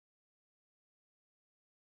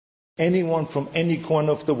Anyone from any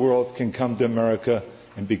corner of the world can come to America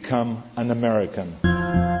and become an American.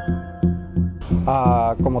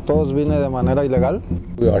 Como todos vine de manera ilegal.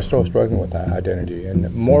 We are still struggling with that identity, and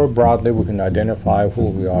more broadly we can identify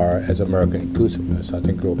who we are as American inclusiveness. I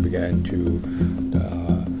think we'll begin to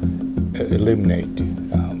eliminate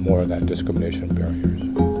more of that discrimination barriers.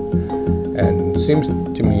 And it seems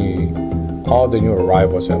to me all the new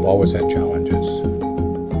arrivals have always had challenges.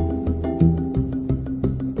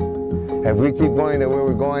 If we keep going the way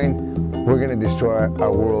we're going, we're going to destroy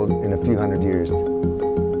our world in a few hundred years.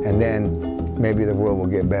 And then maybe the world will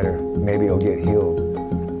get better. Maybe it'll get healed.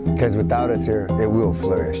 Because without us here, it will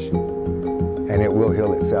flourish. And it will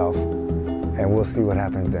heal itself. And we'll see what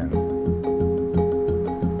happens then.